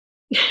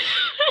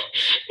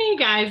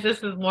guys, this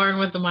is Lauren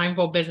with the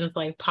Mindful Business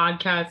Life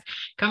podcast,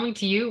 coming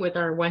to you with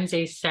our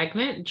Wednesday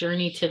segment,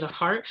 Journey to the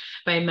Heart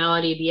by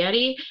Melody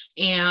Beatty.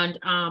 And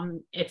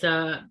it's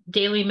a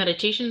daily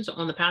meditations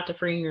on the path to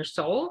freeing your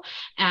soul.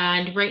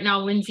 And right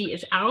now, Lindsay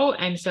is out.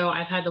 And so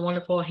I've had the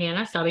wonderful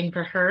Hannah subbing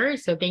for her.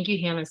 So thank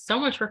you, Hannah, so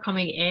much for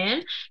coming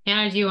in.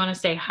 Hannah, do you want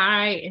to say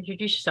hi,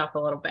 introduce yourself a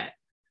little bit?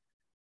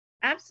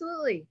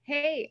 Absolutely.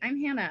 Hey, I'm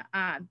Hannah,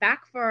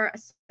 back for a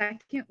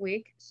second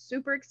week.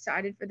 Super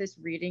excited for this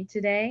reading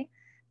today.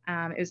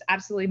 It was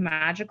absolutely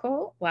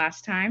magical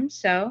last time,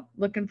 so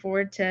looking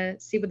forward to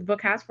see what the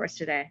book has for us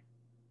today.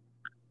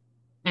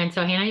 And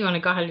so, Hannah, you want to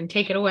go ahead and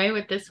take it away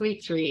with this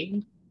week's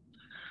read?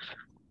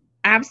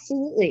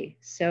 Absolutely.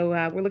 So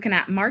we're looking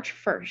at March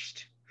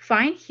 1st.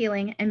 Find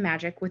healing and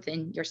magic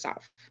within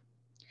yourself.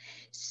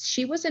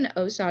 She was an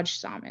Osage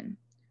shaman.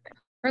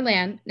 Her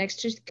land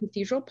next to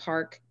Cathedral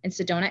Park in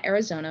Sedona,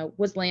 Arizona,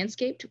 was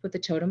landscaped with a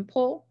totem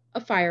pole,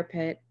 a fire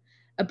pit,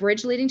 a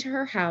bridge leading to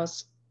her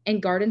house, and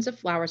gardens of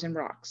flowers and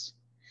rocks.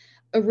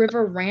 A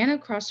river ran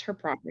across her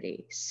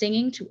property,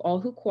 singing to all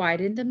who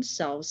quieted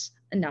themselves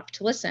enough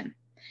to listen.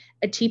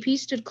 A teepee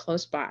stood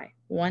close by,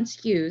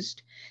 once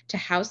used to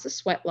house the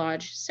sweat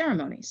lodge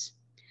ceremonies.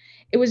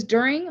 It was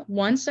during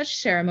one such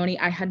ceremony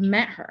I had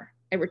met her.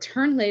 I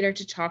returned later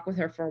to talk with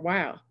her for a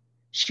while.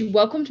 She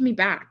welcomed me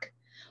back,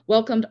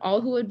 welcomed all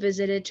who had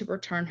visited to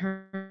return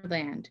her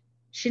land.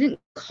 She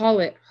didn't call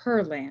it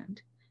her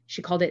land.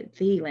 She called it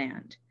the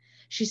land.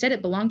 She said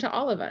it belonged to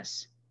all of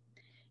us.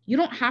 You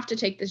don't have to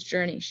take this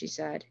journey, she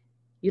said.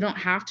 You don't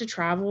have to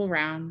travel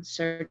around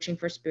searching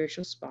for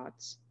spiritual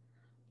spots.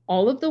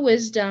 All of the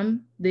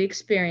wisdom, the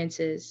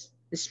experiences,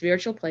 the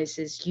spiritual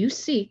places you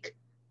seek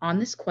on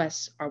this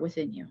quest are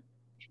within you.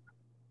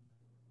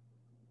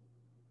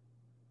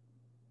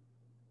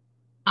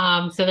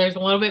 So there's a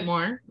little bit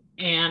more,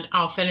 and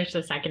I'll finish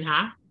the second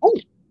half. Oh,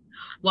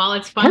 While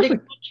it's fun to go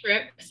perfect. on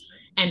trips,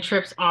 and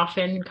trips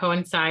often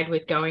coincide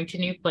with going to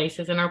new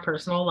places in our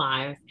personal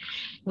lives,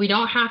 we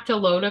don't have to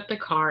load up the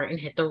car and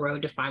hit the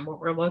road to find what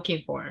we're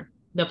looking for.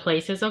 The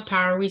places of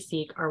power we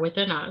seek are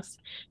within us,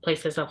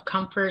 places of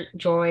comfort,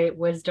 joy,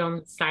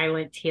 wisdom,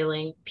 silence,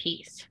 healing,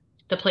 peace.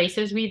 The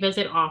places we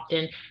visit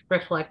often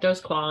reflect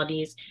those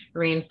qualities,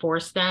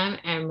 reinforce them,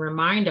 and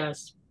remind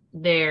us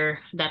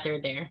that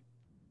they're there.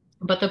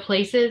 But the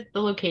places,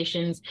 the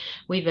locations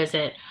we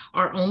visit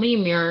are only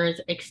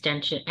mirrors,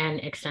 extensions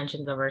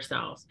of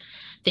ourselves.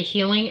 The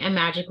healing and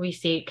magic we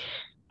seek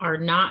are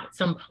not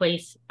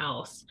someplace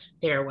else.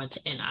 They are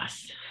within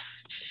us.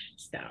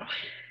 So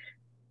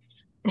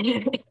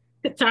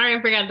sorry,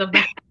 I forgot the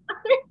back.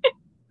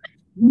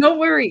 No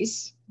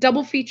worries.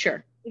 Double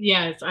feature.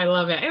 Yes, I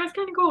love it. It was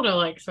kind of cool to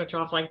like switch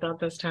off like that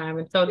this time.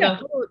 And so Yeah.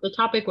 the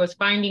topic was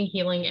finding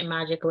healing and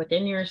magic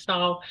within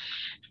yourself.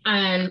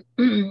 And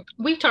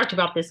we've talked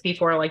about this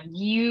before, like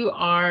you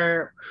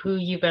are who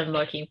you've been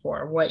looking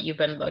for, what you've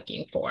been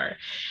looking for.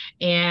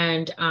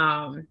 And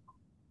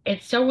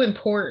it's so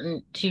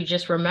important to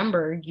just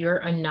remember you're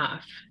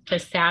enough to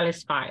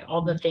satisfy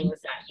all the things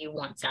that you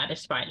want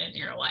satisfied in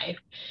your life.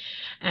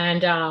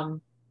 And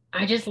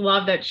I just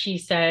love that she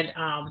said,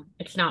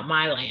 it's not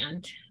my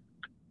land.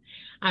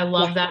 I Yeah.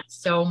 love that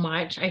so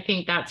much. I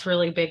think that's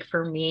really big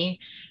for me,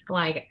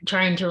 like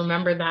trying to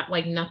remember that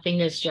like nothing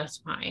is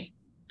just mine.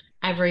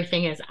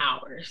 Everything is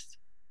ours.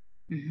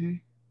 Mm-hmm.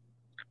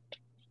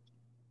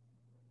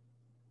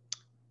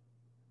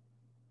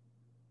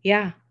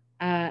 Yeah.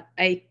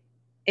 I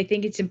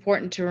think it's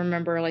important to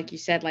remember, like you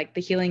said, like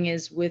the healing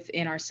is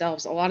within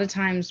ourselves. A lot of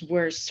times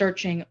we're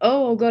searching,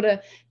 oh, I'll go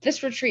to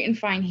this retreat and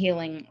find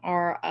healing,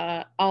 or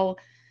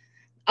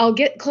I'll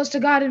get close to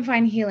God and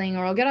find healing,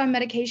 or I'll get on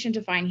medication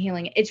to find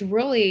healing. It's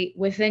really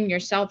within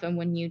yourself, and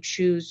when you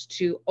choose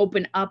to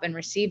open up and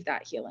receive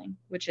that healing,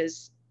 which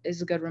is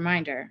a good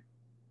reminder.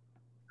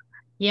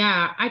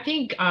 Yeah, I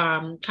think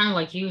kind of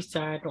like you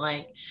said,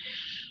 like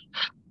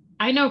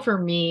I know for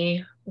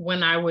me,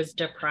 when I was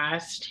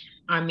depressed,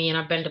 I mean,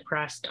 I've been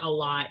depressed a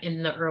lot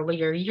in the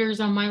earlier years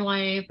of my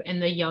life, in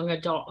the young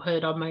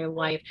adulthood of my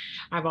life.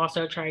 I've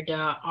also tried to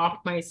off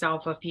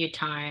myself a few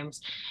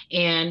times.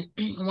 And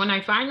when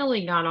I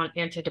finally got on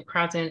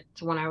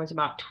antidepressants when I was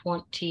about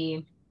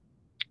 25,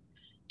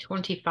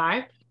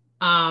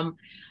 I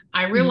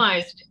Mhm.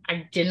 realized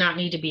I did not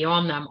need to be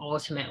on them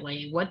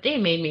ultimately. What they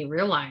made me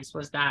realize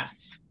was that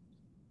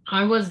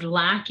I was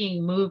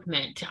lacking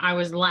movement. I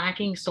was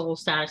lacking soul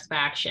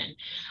satisfaction.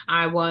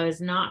 I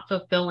was not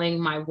fulfilling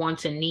my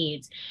wants and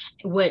needs,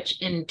 which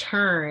in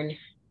turn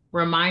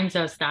reminds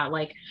us that,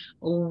 like,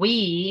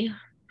 we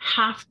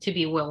have to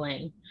be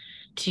willing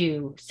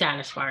to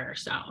satisfy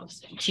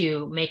ourselves,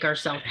 to make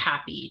ourselves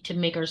happy, to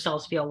make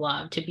ourselves feel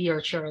loved, to be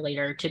our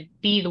cheerleader, to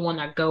be the one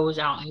that goes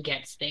out and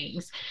gets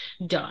things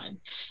done.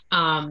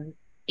 Um,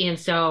 And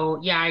so,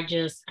 yeah,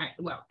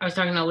 well, I was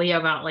talking to Leah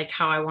about like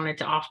how I wanted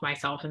to off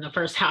myself in the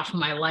first half of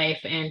my life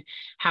and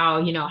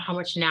how, how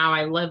much now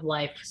I live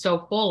life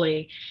so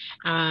fully.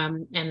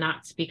 And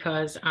that's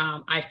because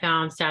I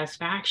found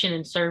satisfaction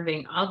in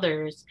serving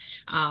others,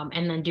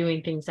 and then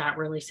doing things that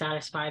really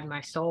satisfied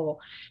my soul.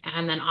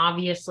 And then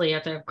obviously,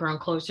 as I've grown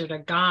closer to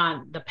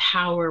God, the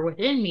power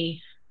within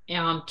me,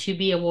 to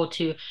be able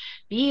to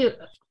be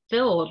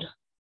filled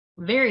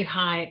very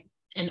high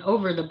and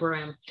over the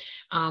brim,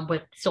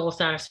 with soul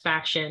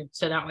satisfaction.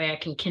 So that way I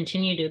can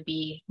continue to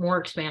be more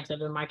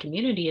expansive in my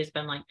community has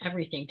been like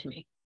everything to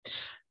me.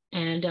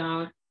 And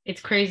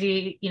it's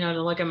crazy,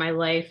 to look at my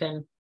life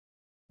and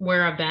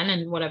where I've been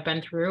and what I've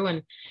been through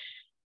and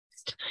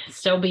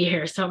still be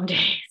here some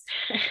days.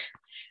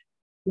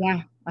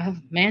 Yeah. Oh,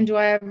 man, do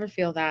I ever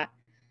feel that.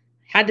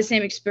 Had the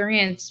same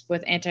experience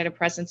with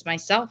antidepressants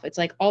myself. It's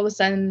like all of a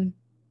sudden,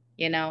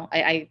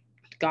 I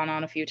gone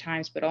on a few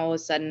times, but all of a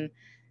sudden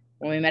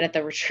when we met at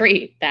the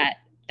retreat that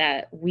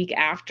week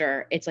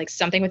after, it's like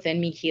something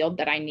within me healed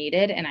that I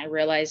needed. And I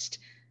realized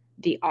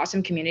the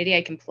awesome community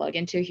I can plug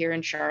into here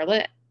in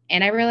Charlotte.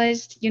 And I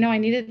realized, I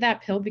needed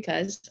that pill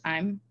because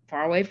I'm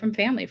far away from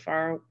family,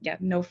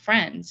 no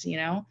friends,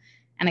 and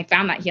I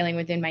found that healing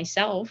within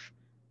myself.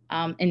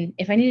 And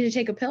if I needed to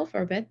take a pill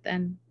for a bit,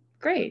 then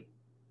great.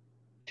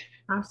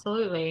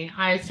 Absolutely.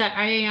 I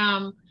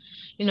found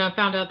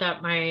out that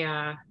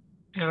I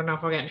don't know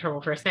if I'll get in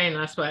trouble for saying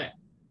this, but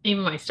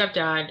even my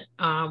stepdad,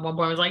 one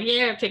point was like,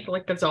 yeah, take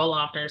like the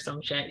Zoloft or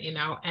some shit,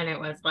 and it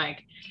was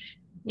like,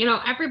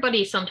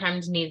 everybody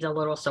sometimes needs a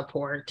little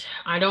support.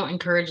 I don't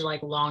encourage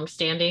like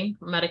long-standing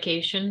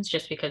medications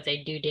just because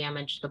they do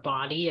damage the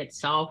body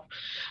itself.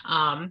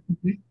 Um,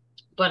 Mhm.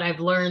 but I've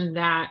learned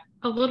that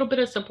a little bit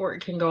of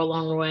support can go a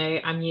long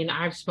way. I mean,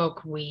 I've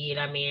smoked weed.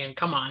 I mean,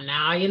 come on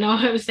now, you know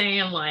what I'm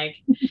saying? Like,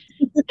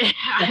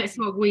 I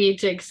smoke weed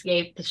to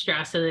escape the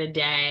stress of the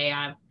day.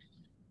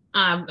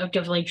 I've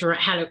definitely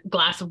had a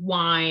glass of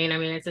wine. I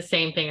mean, it's the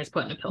same thing as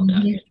putting a pill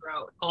down Mhm. your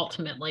throat,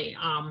 ultimately.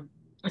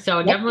 So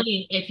Yep.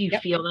 definitely, if you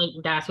Yep. feel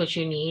like that's what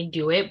you need,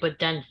 do it. But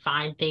then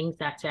find things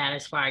that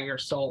satisfy your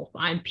soul.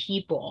 Find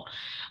people,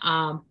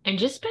 and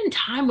just spend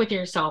time with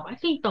yourself. I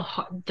think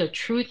the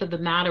truth of the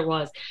matter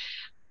was,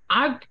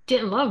 I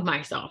didn't love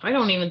myself. I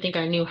don't even think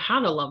I knew how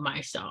to love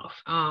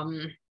myself.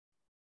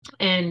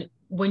 And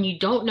when you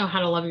don't know how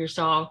to love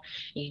yourself,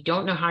 you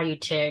don't know how you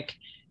tick,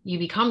 you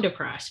become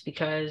depressed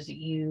because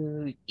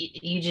you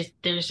just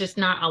there's just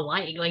not a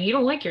like you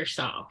don't like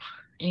yourself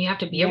and you have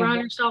to be Yeah. around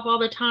yourself all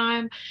the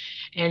time.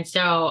 And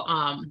so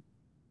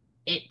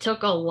it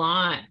took a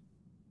lot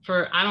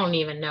for I don't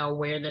even know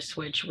where the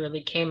switch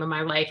really came in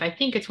my life. I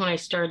think it's when I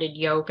started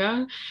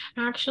yoga,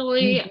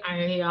 actually.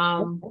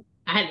 Mhm.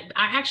 I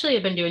actually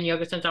have been doing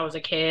yoga since I was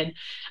a kid,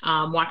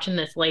 watching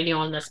this lady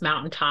on this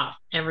mountaintop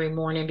every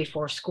morning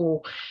before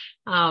school.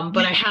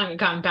 But I hadn't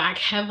gotten back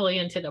heavily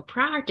into the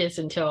practice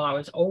until I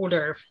was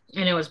older.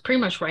 And it was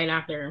pretty much right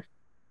after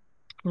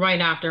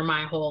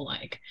my whole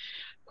like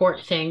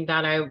court thing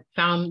that I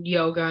found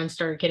yoga and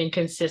started getting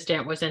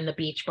consistent was in the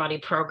Beachbody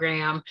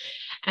program.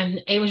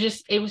 And it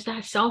was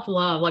that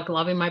self-love, like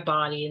loving my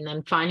body, and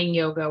then finding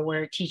yoga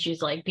where it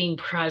teaches like being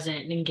present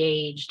and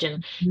engaged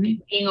and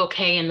Mhm. being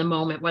okay in the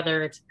moment,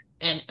 whether it's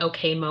an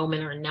okay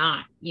moment or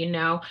not.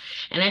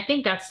 And I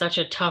think that's such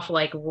a tough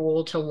like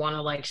rule to want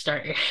to like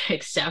start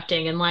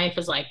accepting in life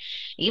is like,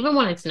 even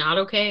when it's not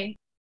okay,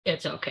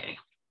 it's okay.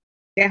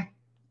 Yeah.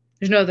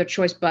 There's no other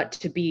choice but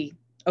to be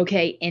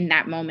okay in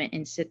that moment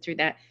and sit through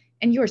that.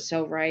 And you're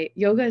so right.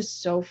 Yoga is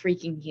so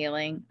freaking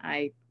healing.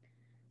 I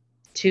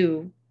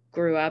too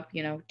grew up,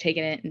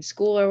 taking it in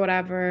school or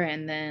whatever.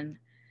 And then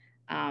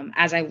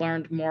as I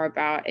learned more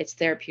about its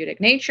therapeutic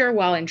nature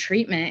while in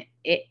treatment,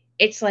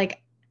 it's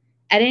like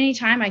at any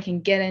time I can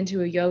get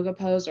into a yoga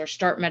pose or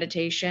start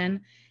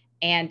meditation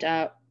and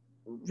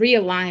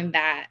realign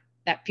that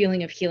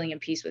feeling of healing and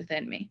peace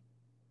within me.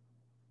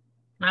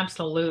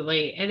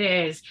 Absolutely, it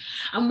is.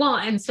 Well,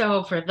 and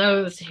so for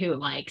those who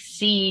like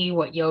see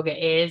what yoga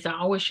is, I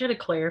always try to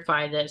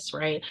clarify this,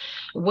 right?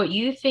 What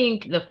you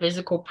think the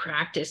physical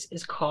practice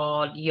is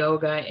called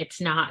yoga, it's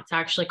not. It's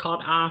actually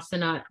called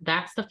asana.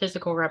 That's the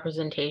physical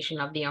representation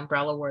of the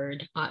umbrella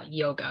word,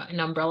 yoga. An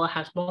umbrella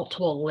has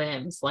multiple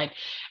limbs like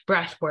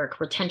breath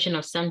work, retention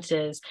of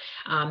senses,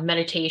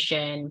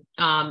 meditation,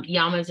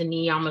 yamas and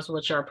niyamas,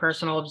 which are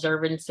personal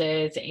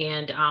observances,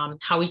 and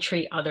how we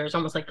treat others,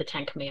 almost like the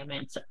Ten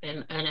Commandments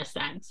in a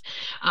sense,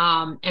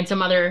 and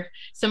some other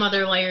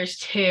layers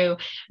too.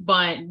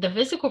 But the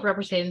physical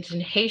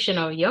representation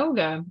of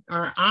yoga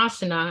or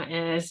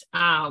asana is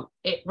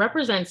it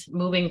represents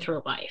moving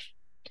through life,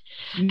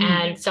 Mhm.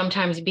 and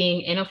sometimes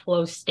being in a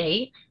flow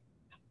state,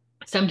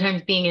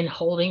 sometimes being in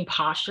holding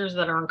postures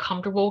that are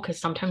uncomfortable because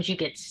sometimes you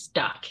get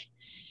stuck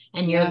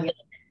and you're Yeah. there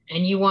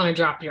and you want to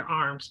drop your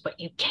arms, but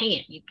you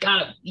can't. You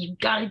gotta,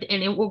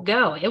 and it will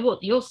go.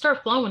 You'll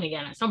start flowing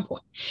again at some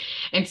point.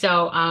 And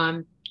so,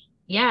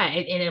 yeah,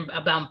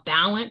 about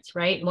balance,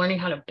 right? Learning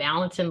how to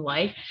balance in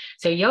life.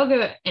 So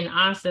yoga and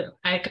asana,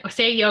 I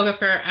say yoga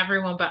for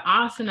everyone, but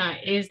asana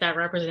is that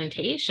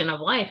representation of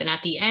life. And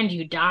at the end,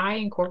 you die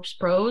in corpse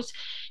pose,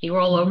 you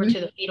roll over Mhm. to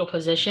the fetal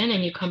position,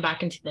 and you come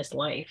back into this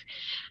life.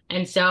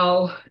 And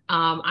so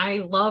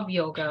I love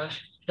yoga.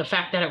 The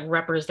fact that it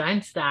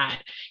represents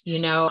that,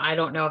 I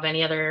don't know of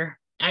any other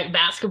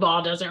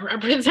basketball doesn't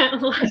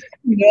represent life.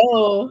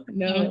 No, And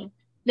no.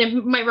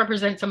 it might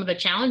represent some of the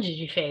challenges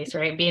you face,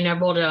 right? Being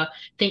able to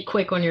think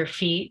quick on your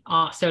feet,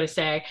 so to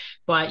say.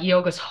 But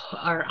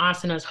or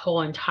asana's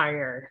whole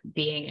entire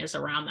being is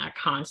around that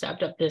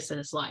concept of this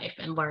is life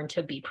and learn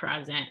to be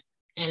present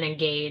and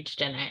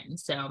engaged in it. And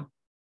so,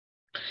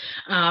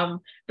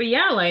 but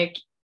yeah,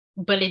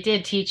 but it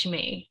did teach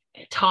me,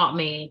 it taught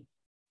me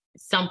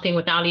something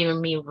without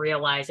even me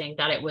realizing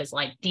that it was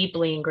like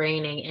deeply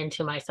ingraining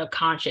into my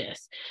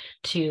subconscious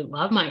to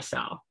love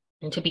myself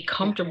and to be Yeah.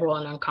 comfortable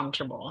and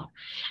uncomfortable.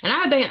 And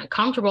I've been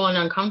comfortable and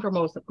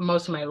uncomfortable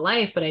most of my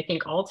life, but I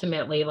think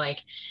ultimately, like,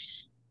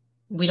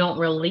 we don't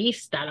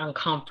release that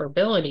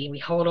uncomfortability. We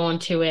hold on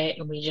to it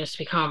and we just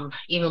become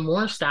even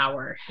more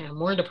sour and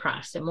more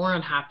depressed and more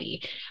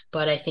unhappy.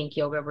 But I think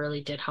yoga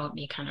really did help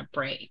me kind of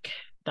break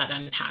that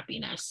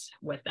unhappiness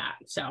with that.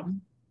 So,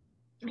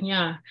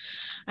 yeah.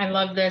 I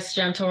love this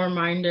gentle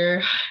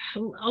reminder.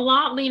 A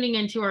lot leaning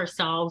into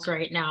ourselves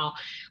right now.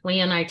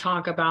 Lee and I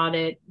talk about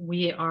it.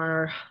 We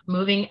are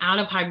moving out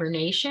of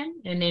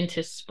hibernation and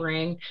into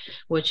spring,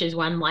 which is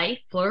when life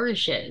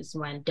flourishes,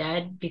 when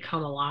dead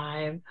become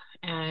alive.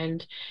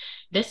 And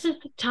this is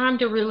the time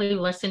to really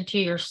listen to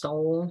your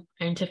soul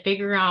and to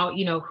figure out,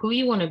 who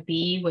you want to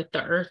be with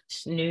the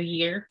Earth's new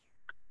year.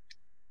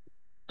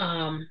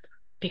 Um,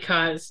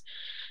 because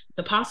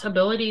the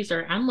possibilities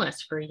are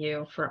endless for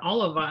you, for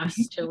all of us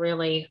to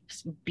really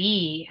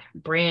be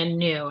brand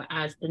new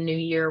as the new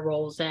year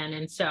rolls in.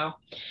 And so,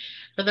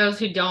 for those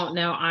who don't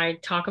know, I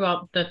talk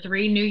about the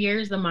three new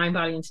years: the mind,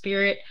 body, and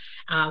spirit.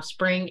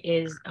 Spring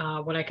is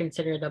what I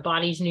consider the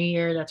body's new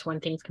year. That's when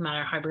things come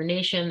out of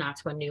hibernation.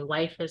 That's when new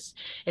life is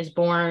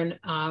born.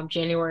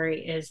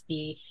 January is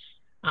the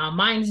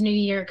mind's new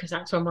year because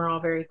that's when we're all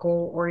very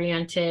goal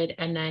oriented.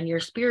 And then your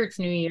spirit's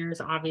new year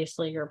is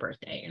obviously your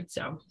birthday. And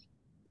so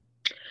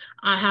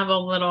I have a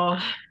little,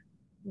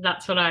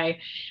 that's what I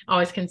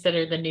always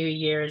consider the new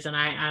years. And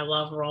I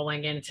love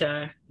rolling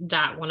into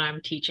that when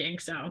I'm teaching.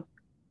 So,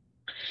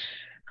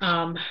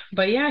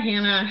 but yeah,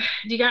 Hannah,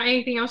 do you got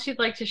anything else you'd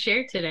like to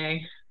share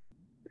today?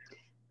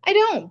 I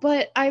don't,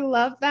 but I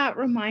love that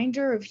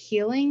reminder of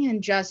healing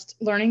and just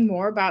learning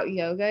more about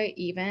yoga,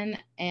 even,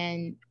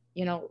 and,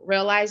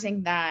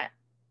 realizing that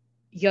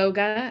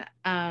yoga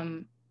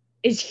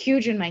is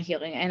huge in my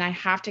healing and I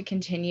have to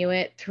continue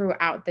it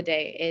throughout the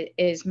day.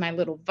 It is my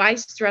little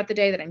vice throughout the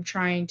day that I'm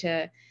trying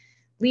to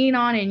lean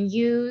on and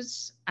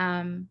use.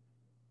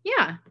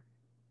 Yeah.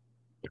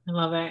 I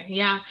love it.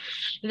 Yeah.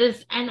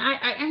 And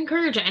I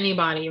encourage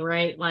anybody,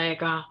 right?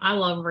 Like, I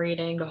love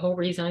reading. The whole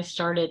reason I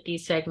started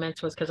these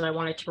segments was because I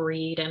wanted to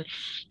read. And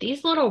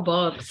these little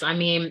books, I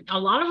mean, a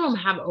lot of them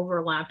have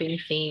overlapping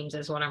themes,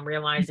 is what I'm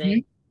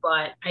realizing. Mhm.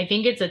 But I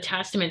think it's a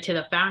testament to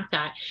the fact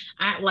that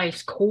at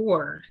life's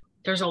core,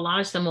 there's a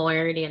lot of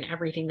similarity in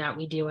everything that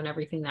we do and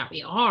everything that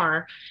we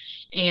are.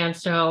 And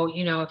so,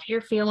 if you're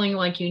feeling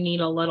like you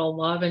need a little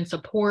love and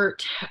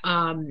support,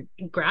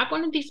 grab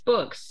one of these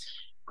books,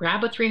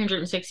 grab a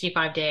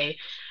 365-day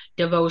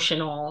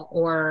devotional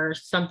or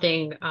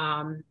something.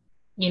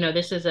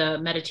 This is a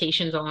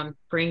meditations on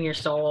freeing your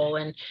soul.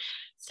 And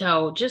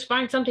so just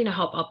find something to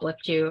help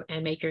uplift you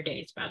and make your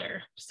days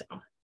better. So,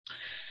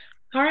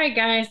 all right,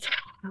 guys.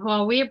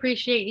 Well, we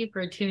appreciate you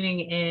for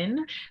tuning in.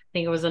 I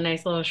think it was a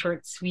nice little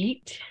short,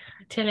 sweet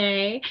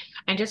today.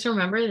 And just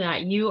remember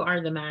that you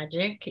are the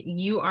magic.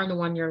 You are the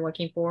one you're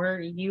looking for.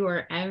 You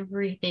are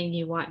everything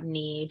you want and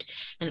need.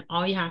 And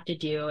all you have to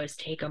do is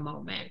take a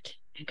moment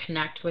and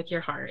connect with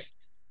your heart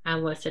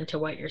and listen to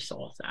what your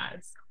soul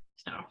says.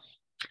 So,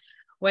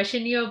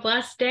 wishing you a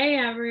blessed day,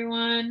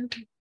 everyone.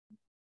 Thank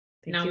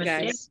you Namaste.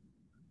 guys.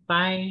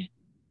 Bye.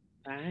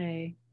 Bye.